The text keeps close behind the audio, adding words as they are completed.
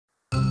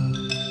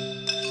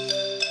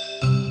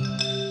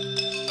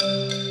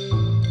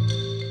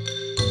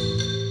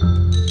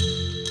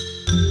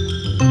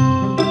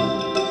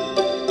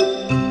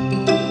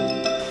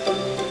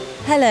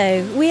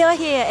Hello, we are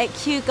here at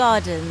Kew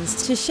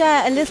Gardens to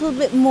share a little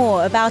bit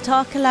more about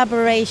our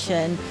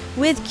collaboration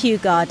with Kew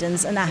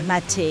Gardens and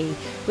Ahmad Tea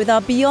with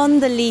our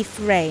Beyond the Leaf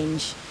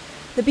range.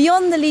 The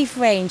Beyond the Leaf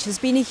range has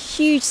been a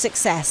huge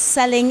success,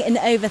 selling in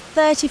over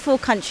 34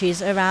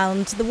 countries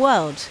around the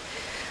world.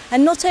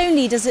 And not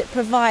only does it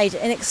provide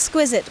an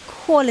exquisite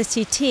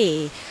quality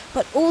tea,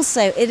 but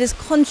also it is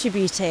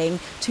contributing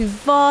to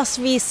vast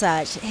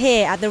research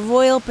here at the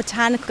Royal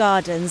Botanic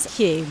Gardens,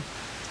 Kew.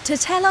 To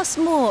tell us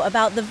more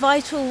about the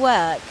vital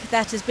work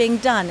that is being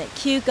done at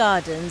Kew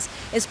Gardens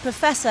is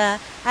Professor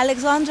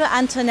Alexandre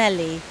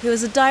Antonelli, who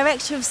is a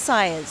Director of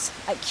Science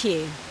at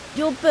Kew.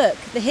 Your book,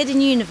 The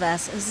Hidden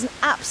Universe, is an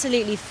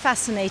absolutely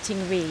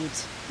fascinating read.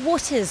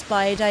 What is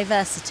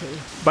biodiversity?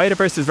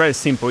 Biodiversity is very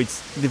simple.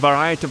 It's the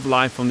variety of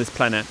life on this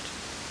planet.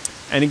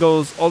 And it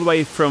goes all the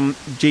way from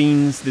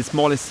genes, the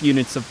smallest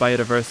units of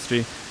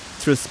biodiversity,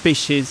 through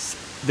species,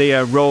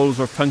 their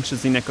roles or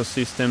functions in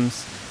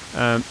ecosystems,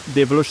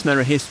 the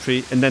evolutionary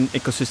history, and then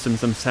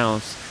ecosystems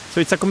themselves.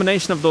 So it's a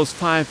combination of those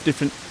 5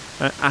 different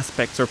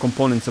aspects or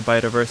components of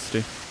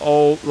biodiversity.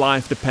 All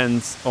life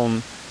depends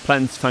on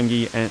plants,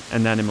 fungi,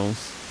 and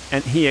animals.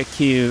 And here at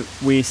Kew,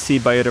 we see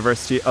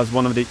biodiversity as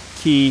one of the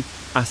key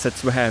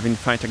assets we have in the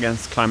fight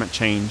against climate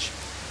change.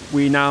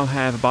 We now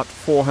have about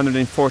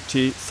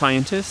 440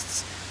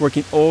 scientists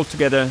working all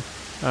together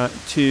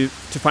to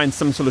find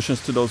some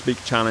solutions to those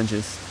big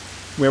challenges.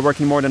 We are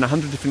working in more than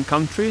 100 different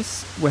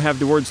countries. We have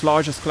the world's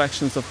largest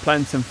collections of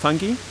plants and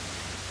fungi,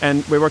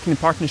 and we're working in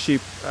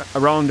partnership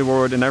around the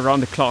world and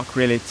around the clock,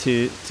 really,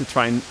 to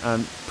try and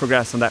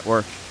progress on that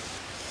work.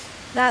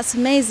 That's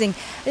amazing.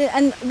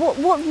 And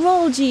what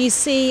role do you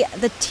see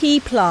the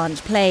tea plant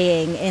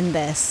playing in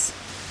this?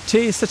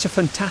 Tea is such a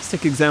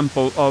fantastic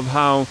example of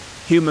how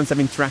humans have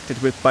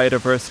interacted with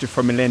biodiversity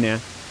for millennia.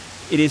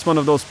 It is one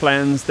of those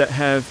plants that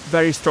have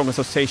very strong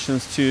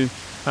associations to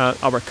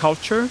our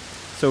culture.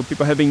 So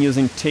people have been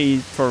using tea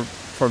for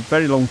a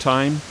very long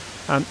time.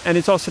 And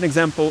it's also an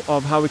example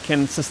of how we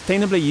can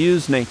sustainably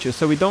use nature.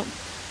 So we don't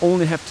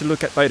only have to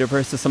look at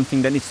biodiversity as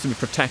something that needs to be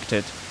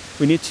protected.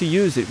 We need to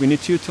use it. We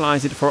need to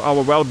utilize it for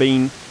our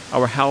well-being,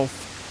 our health,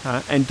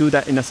 and do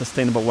that in a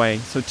sustainable way.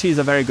 So tea is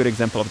a very good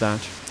example of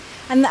that.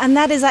 And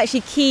that is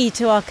actually key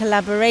to our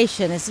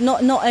collaboration. It's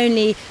not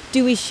only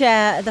do we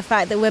share the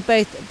fact that we're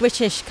both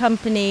British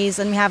companies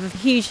and we have a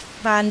huge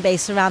fan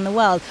base around the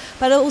world,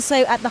 but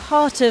also at the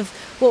heart of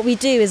what we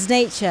do is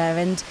nature.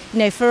 And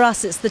for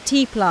us, it's the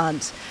tea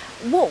plant.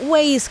 What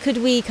ways could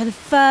we kind of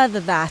further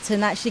that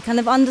and actually kind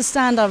of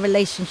understand our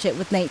relationship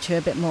with nature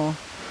a bit more?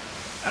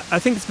 I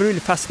think it's really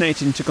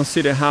fascinating to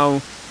consider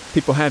how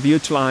people have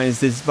utilized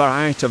this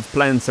variety of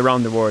plants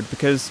around the world,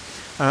 because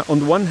on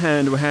the one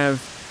hand we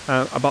have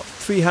about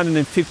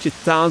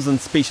 350,000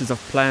 species of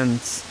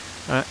plants,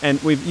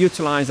 and we've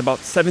utilized about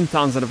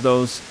 7,000 of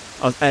those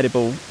as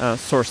edible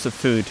source of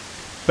food.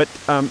 But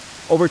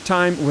over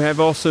time we have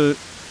also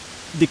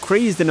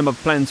decreased the number of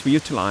plants we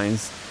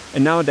utilize,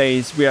 and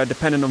nowadays we are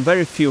dependent on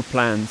very few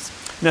plants.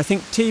 And I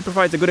think tea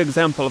provides a good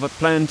example of a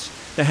plant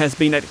that has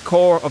been at the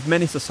core of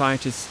many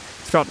societies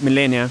throughout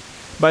millennia.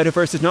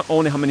 Biodiversity is not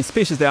only how many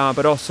species there are,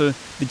 but also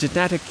the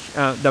genetic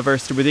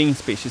diversity within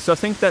species. So I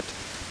think that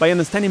by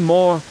understanding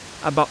more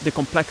about the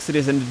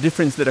complexities and the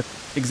difference that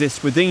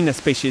exists within a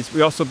species,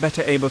 we're also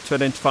better able to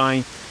identify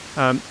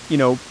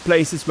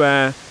places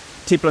where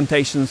tea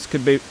plantations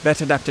could be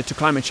better adapted to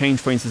climate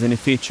change, for instance, in the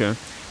future,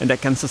 and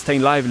that can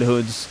sustain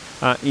livelihoods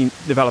in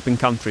developing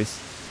countries.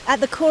 At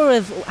the core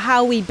of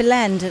how we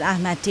blend at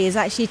Ahmad Tea is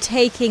actually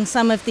taking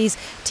some of these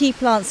tea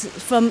plants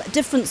from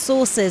different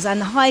sources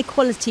and high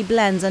quality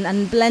blends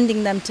and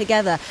blending them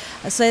together,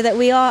 so that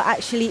we are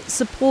actually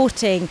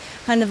supporting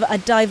kind of a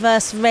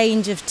diverse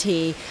range of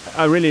tea.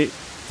 I really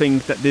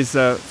think that this is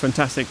a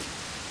fantastic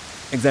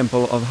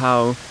example of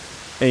how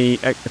a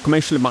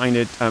commercially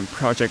minded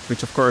project,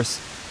 which of course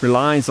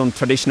relies on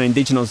traditional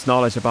indigenous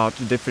knowledge about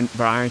the different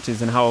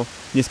varieties and how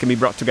this can be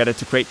brought together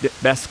to create the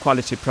best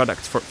quality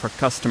products for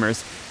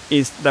customers,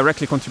 is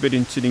directly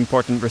contributing to the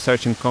important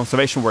research and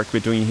conservation work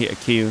we're doing here at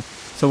Kew.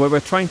 So what we're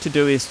trying to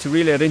do is to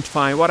really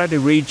identify what are the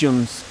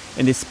regions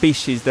and the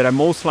species that are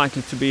most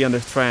likely to be under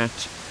threat,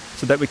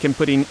 so that we can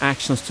put in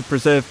actions to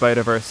preserve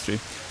biodiversity.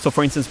 So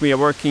for instance, we are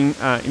working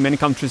in many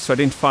countries to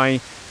identify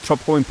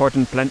tropical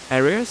important plant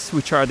areas,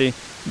 which are the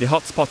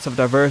hotspots of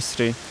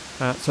diversity,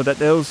 so that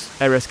those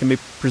areas can be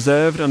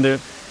preserved under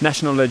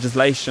national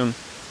legislation,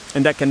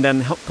 and that can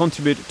then help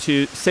contribute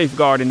to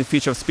safeguarding the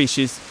future of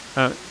species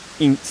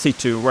in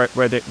situ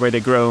where they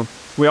grow.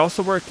 We're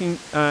also working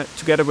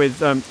together with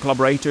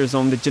collaborators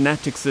on the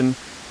genetics and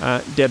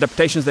the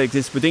adaptations that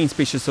exist within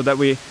species, so that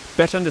we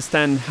better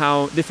understand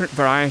how different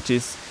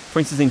varieties, for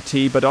instance in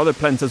tea, but other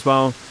plants as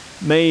well,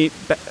 may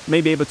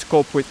be able to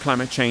cope with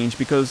climate change,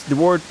 because the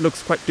world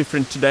looks quite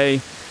different today,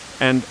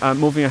 and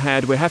moving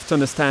ahead we have to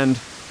understand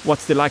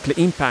what's the likely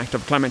impact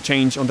of climate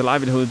change on the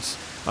livelihoods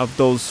of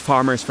those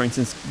farmers, for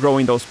instance,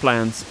 growing those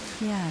plants.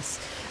 Yes.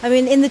 I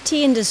mean, in the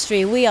tea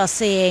industry, we are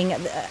seeing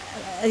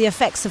the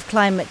effects of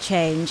climate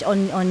change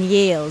on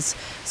yields.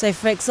 So,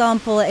 for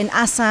example, in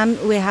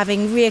Assam, we're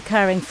having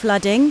reoccurring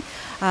flooding,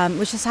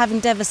 which is having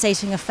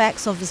devastating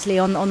effects, obviously,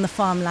 on the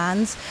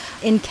farmlands.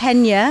 In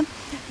Kenya,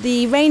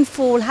 the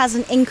rainfall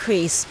hasn't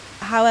increased.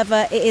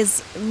 However, it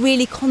is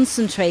really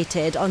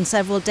concentrated on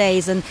several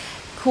days and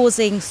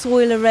causing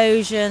soil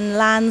erosion,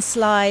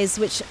 landslides,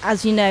 which,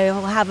 as you know,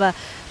 will have a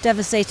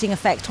devastating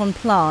effect on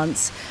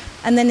plants.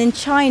 And then in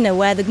China,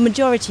 where the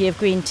majority of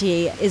green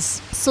tea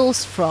is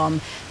sourced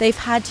from, they've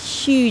had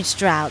huge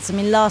droughts. I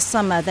mean, last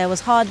summer there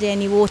was hardly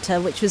any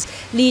water, which was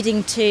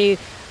leading to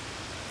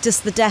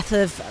just the death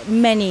of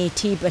many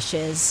tea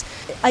bushes.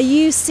 Are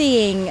you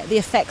seeing the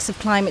effects of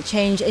climate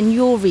change in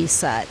your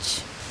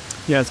research?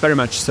 Yes, very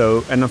much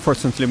so. And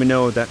unfortunately, we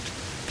know that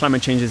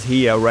climate change is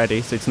here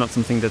already, so it's not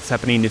something that's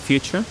happening in the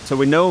future. So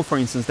we know, for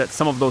instance, that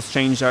some of those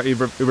changes are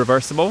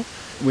irreversible.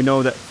 We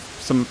know that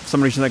some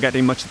regions are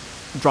getting much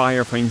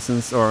drier, for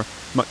instance, or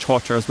much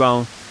hotter as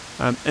well.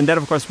 And that,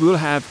 of course, will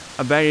have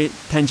a very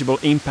tangible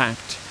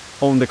impact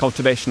on the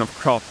cultivation of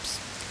crops.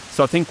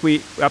 So I think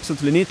we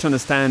absolutely need to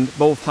understand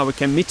both how we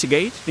can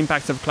mitigate the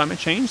impacts of climate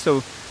change. So,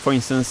 for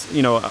instance,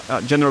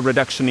 a general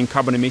reduction in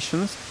carbon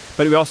emissions,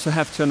 but we also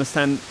have to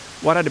understand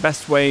what are the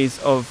best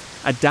ways of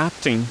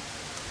adapting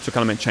to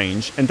climate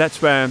change. And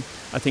that's where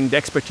I think the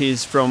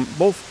expertise from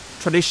both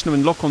traditional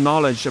and local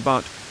knowledge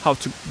about how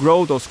to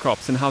grow those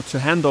crops and how to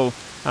handle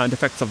the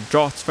effects of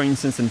droughts, for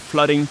instance, and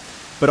flooding,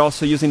 but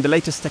also using the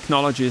latest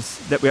technologies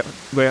that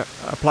we're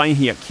applying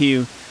here at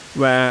Kew,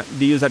 where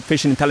the use of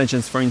artificial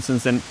intelligence, for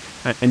instance, and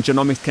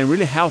genomics can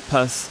really help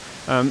us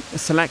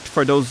select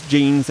for those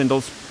genes and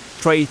those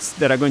traits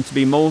that are going to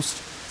be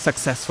most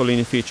successful in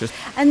the future.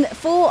 And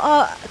for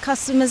our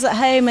customers at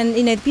home and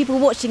the people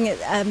watching it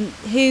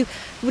who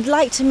would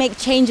like to make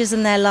changes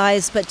in their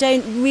lives but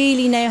don't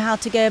really know how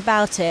to go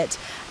about it,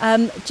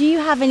 do you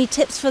have any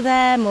tips for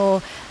them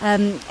or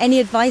any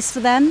advice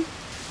for them?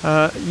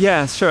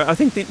 Yeah, sure. I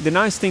think the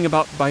nice thing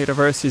about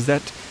biodiversity is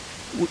that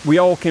we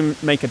all can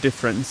make a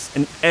difference,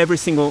 and every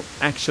single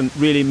action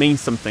really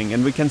means something,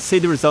 and we can see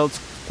the results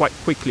quite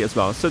quickly as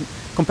well. So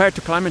compared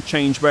to climate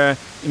change, where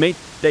it may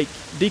take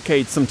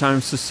decades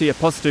sometimes to see a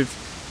positive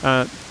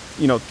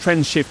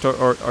trend shift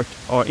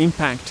or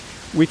impact,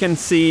 we can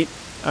see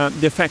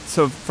the effects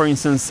of, for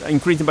instance,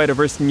 increasing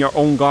biodiversity in your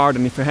own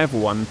garden, if you have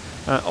one,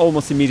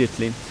 almost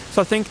immediately.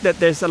 So I think that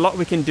there's a lot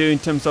we can do in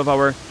terms of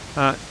our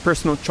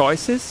personal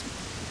choices.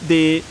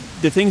 The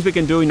things we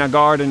can do in a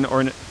garden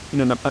or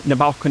in a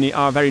balcony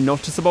are very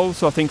noticeable.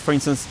 So I think, for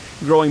instance,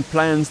 growing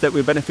plants that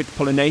will benefit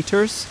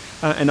pollinators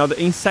and other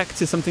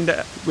insects is something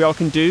that we all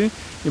can do.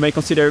 You may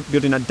consider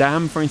building a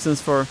dam, for instance,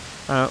 for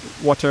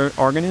water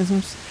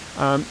organisms.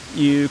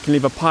 You can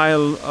leave a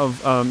pile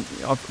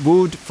of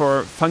wood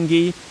for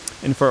fungi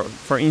and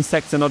for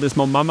insects and other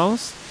small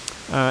mammals.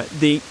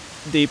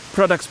 The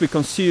products we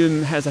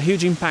consume has a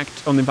huge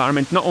impact on the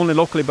environment, not only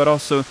locally but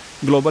also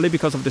globally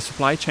because of the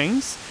supply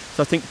chains.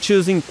 So I think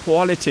choosing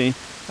quality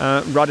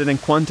rather than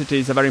quantity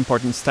is a very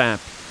important step.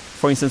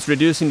 For instance,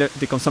 reducing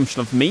the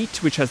consumption of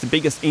meat, which has the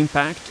biggest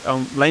impact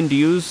on land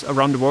use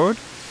around the world.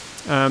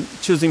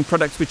 Choosing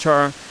products which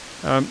are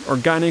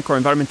organic or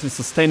environmentally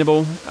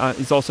sustainable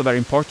is also very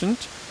important.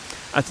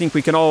 I think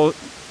we can all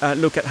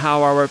look at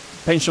how our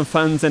pension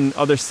funds and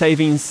other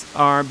savings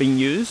are being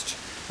used,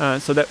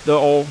 so that they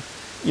all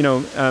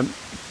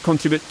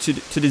contribute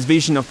to this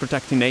vision of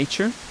protecting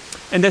nature.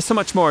 And there's so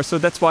much more. So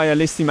that's why I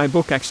list in my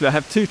book, actually, I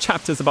have 2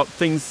 chapters about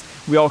things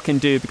we all can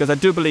do, because I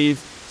do believe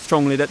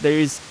strongly that there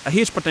is a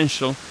huge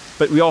potential,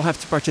 but we all have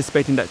to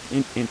participate in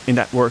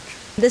that work.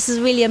 This is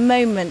really a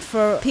moment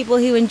for people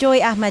who enjoy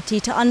Ahmad Tea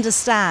to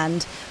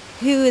understand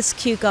who is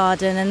Kew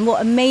Garden and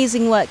what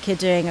amazing work you're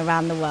doing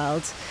around the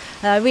world.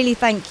 Really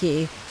thank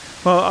you.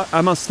 Well, I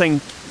must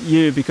thank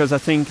you, because I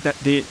think that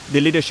the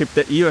leadership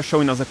that you are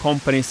showing as a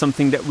company is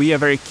something that we are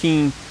very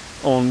keen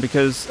on,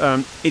 because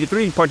it is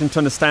really important to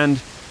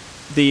understand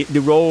the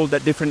role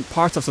that different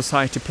parts of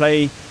society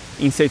play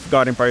in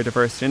safeguarding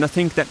biodiversity. And I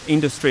think that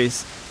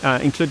industries,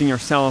 including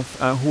yourself,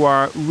 who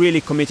are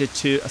really committed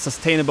to a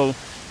sustainable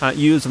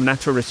use of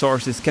natural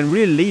resources, can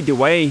really lead the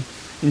way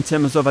in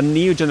terms of a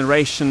new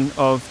generation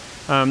of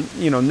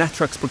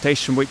natural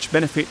exploitation, which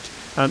benefit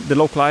the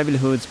local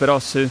livelihoods, but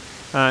also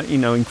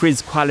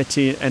increase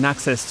quality and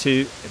access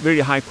to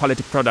really high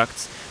quality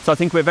products. So I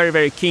think we're very,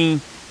 very keen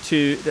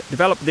to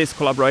develop this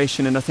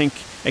collaboration, and I think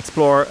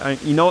explore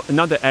in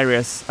other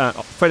areas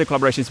further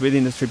collaborations with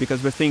industry,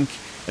 because we think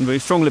and we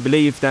strongly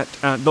believe that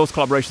those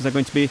collaborations are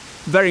going to be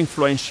very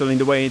influential in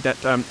the way that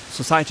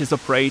societies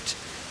operate.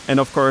 And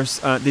of course,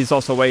 this is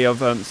also a way of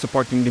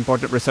supporting the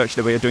important research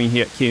that we are doing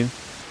here at Kew.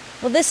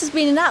 Well, this has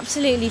been an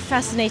absolutely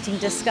fascinating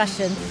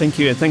discussion. Thank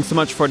you, and thanks so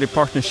much for the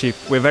partnership.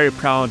 We're very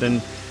proud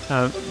and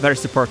very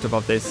supportive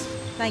of this.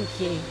 Thank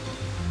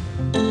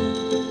you.